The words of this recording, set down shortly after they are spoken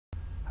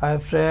Hi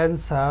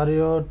friends, how are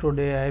you?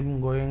 Today I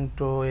am going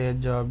to a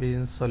job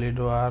in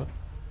SolidWorks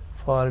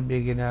for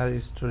beginner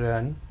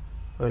student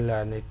will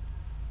learn it.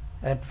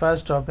 At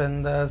first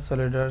open the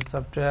SolidWorks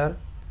software,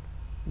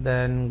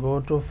 then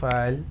go to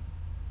file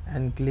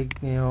and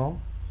click new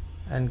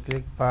and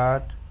click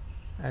part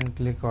and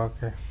click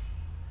OK.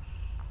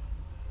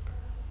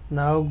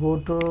 Now go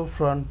to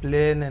front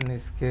plane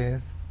and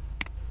sketch.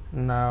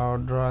 Now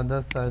draw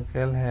the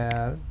circle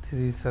here,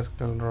 3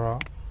 circle draw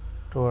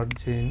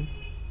towards in.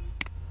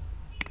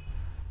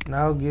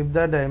 Now give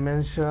the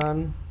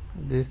dimension,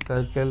 this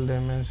circle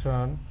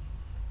dimension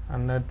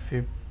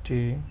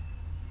 150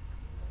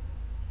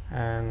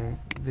 and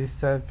this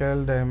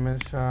circle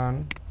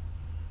dimension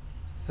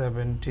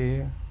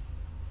 70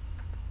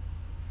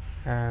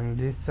 and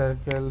this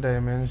circle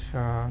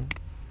dimension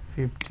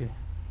 50.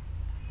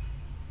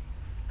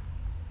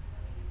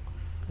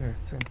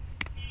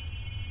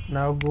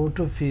 Now go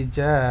to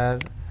feature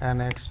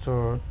and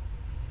extrude.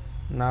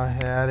 Now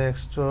here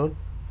extrude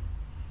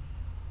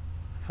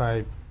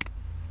 5.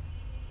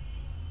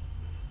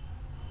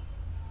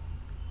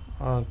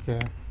 Okay,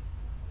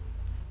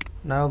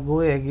 now go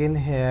again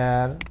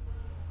here,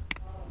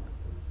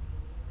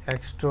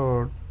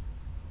 extrude,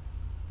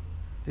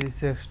 this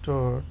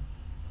extrude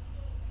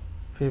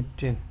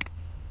 15.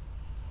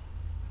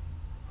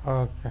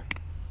 Okay,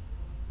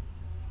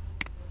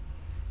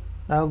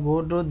 now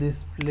go to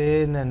this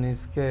plane and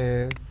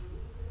sketch,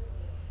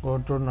 go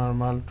to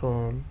normal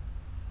tool.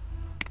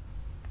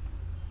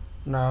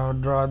 Now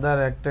draw the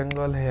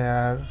rectangle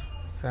here,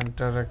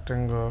 center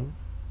rectangle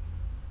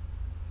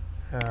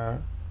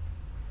here,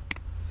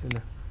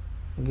 select.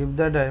 Give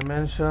the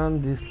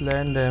dimension, this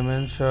line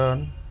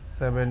dimension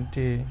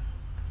 70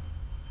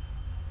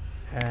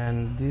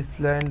 and this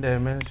line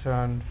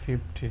dimension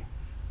 50.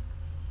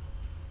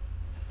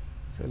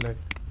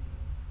 Select.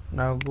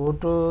 Now go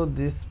to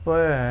this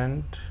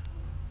point,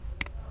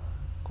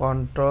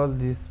 control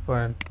this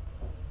point,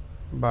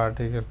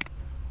 vertical.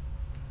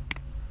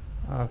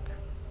 Okay,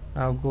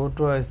 now go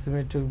to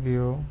isometric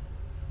view,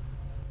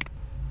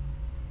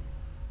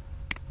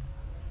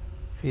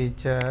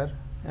 feature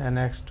and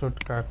extrude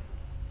cut.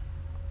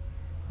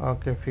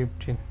 Okay,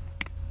 15.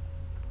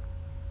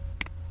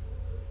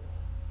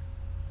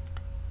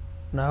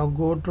 Now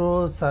go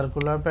to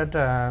circular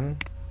pattern.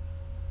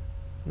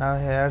 Now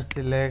here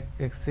select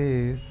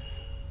axis.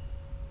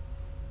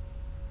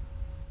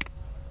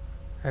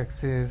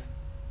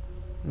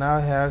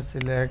 Now here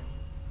select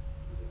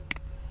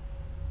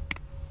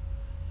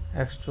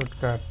extrude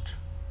cut.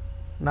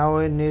 Now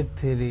we need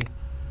 3.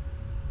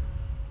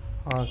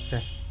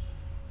 Okay,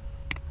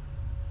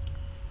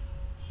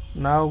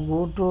 now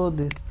go to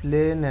this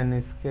plane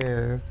and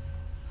sketch.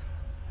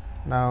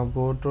 Now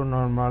go to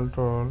normal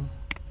tool,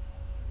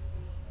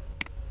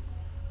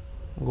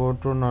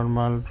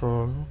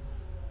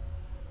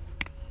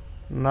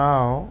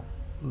 now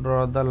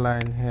draw the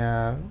line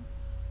here,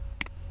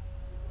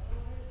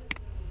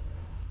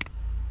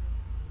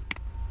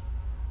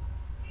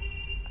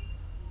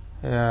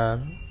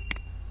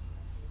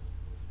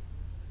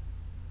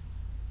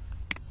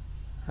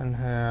 and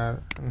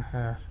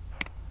here,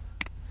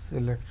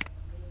 select.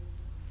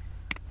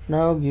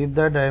 Now give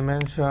the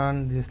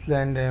dimension, this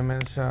line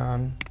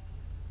dimension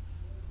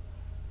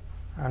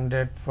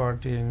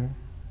 114,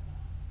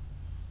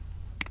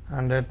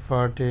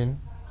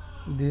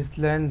 this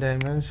line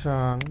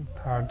dimension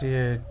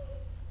 38.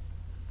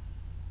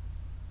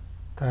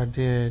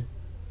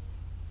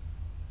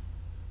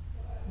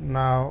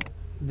 Now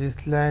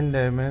this line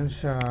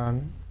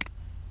dimension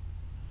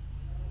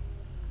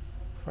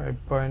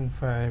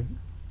 5.5.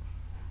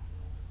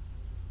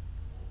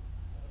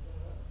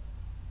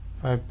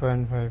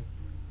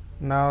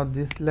 Now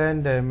this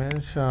line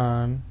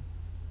dimension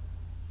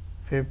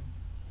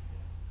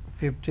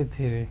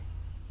 53.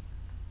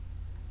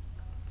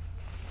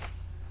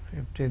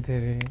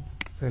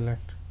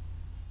 Select.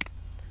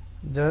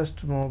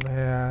 Just move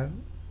here,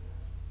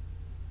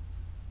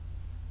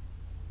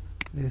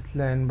 this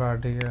line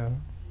vertical,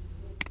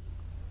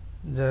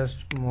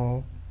 just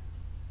move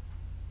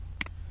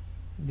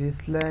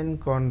this line,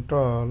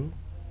 control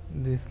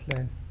this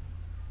line,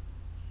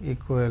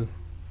 equal.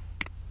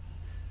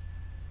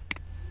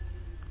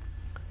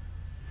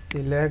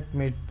 Select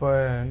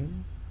midpoint,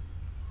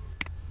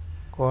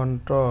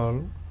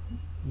 control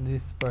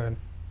this point,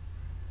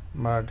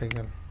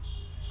 vertical.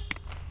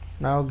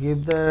 Now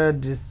give the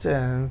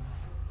distance,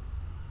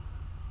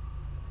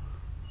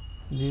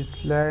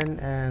 this line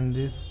and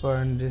this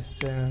point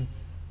distance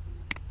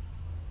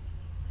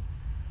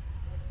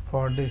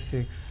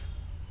 46.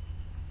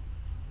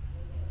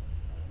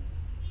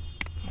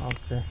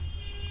 Okay,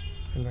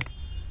 select.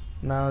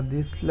 Now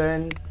this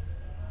line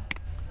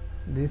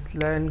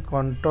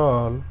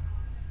control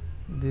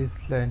this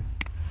line,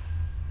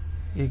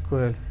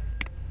 equal.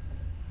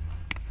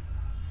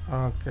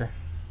 Okay,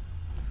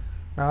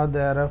 now they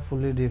are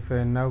fully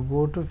defined. Now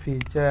go to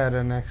feature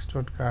and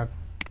extrude cut.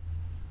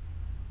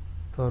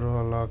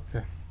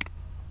 Okay,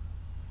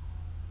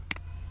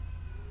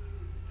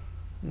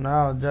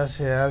 now just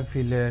here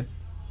fillet,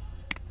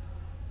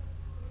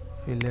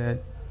 fillet,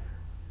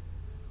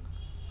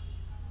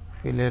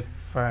 fillet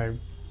 5,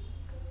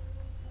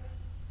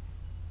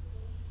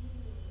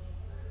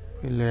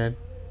 fillet,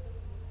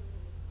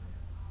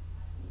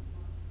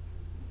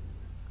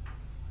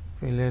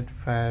 fillet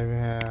 5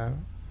 here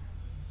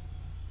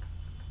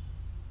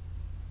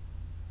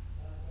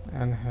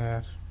and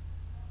here.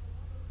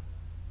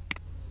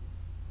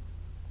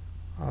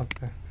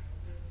 Okay.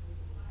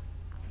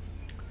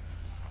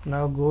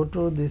 Now go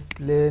to this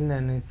plane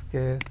and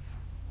sketch.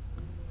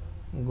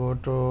 Go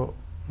to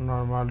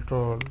normal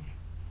tool.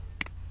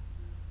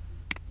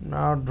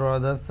 Now draw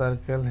the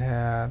circle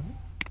here.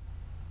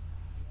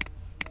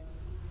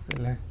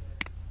 Select.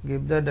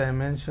 Give the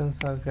dimension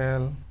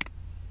circle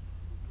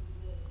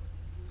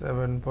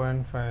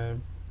 7.5.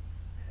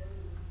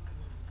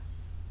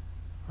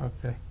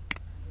 Okay.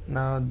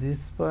 Now this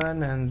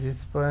point and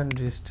this point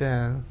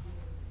distance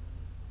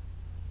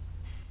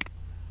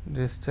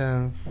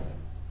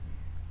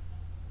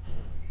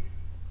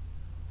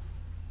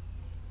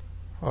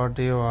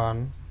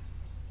 41.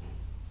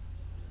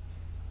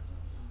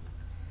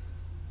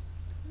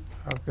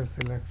 Okay,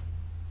 select.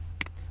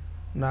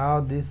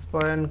 Now this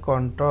point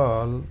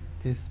control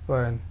this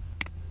point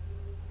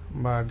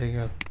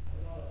vertical.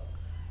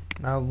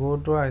 Now go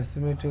to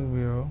isometric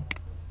view,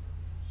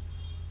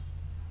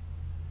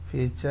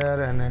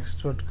 feature and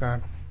extrude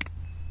cut.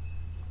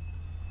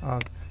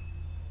 Okay.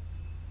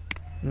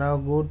 Now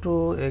go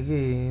to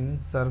again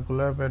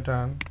circular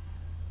pattern.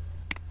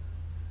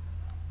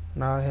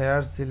 Now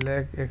here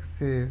select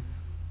axis.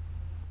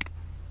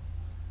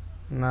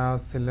 Now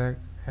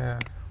select here.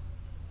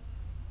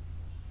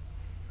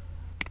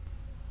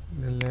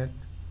 Delete.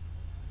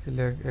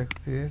 Select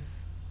axis.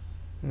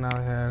 Now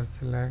here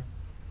select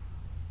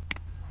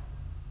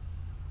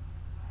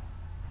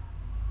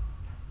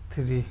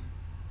 3.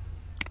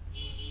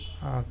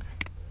 Okay.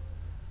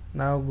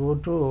 Now go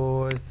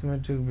to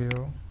isometric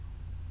view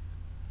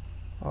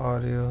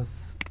or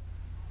use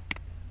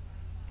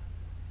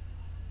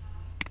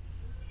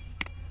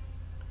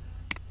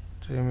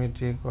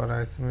trimetric or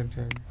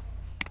isometric.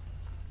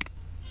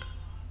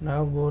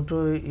 Now go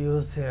to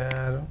use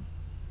here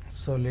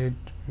solid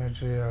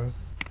materials,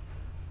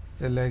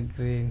 select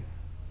green,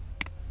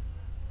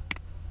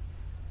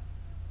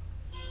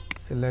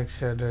 select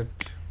shaded.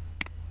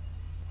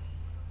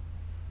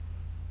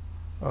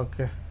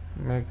 Okay,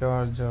 make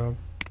our job.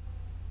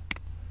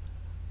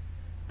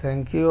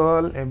 Thank you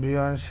all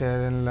everyone,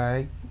 share and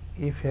like.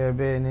 If you have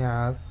any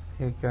ask,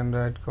 you can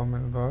write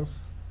comment box.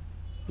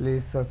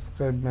 Please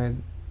subscribe my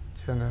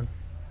channel.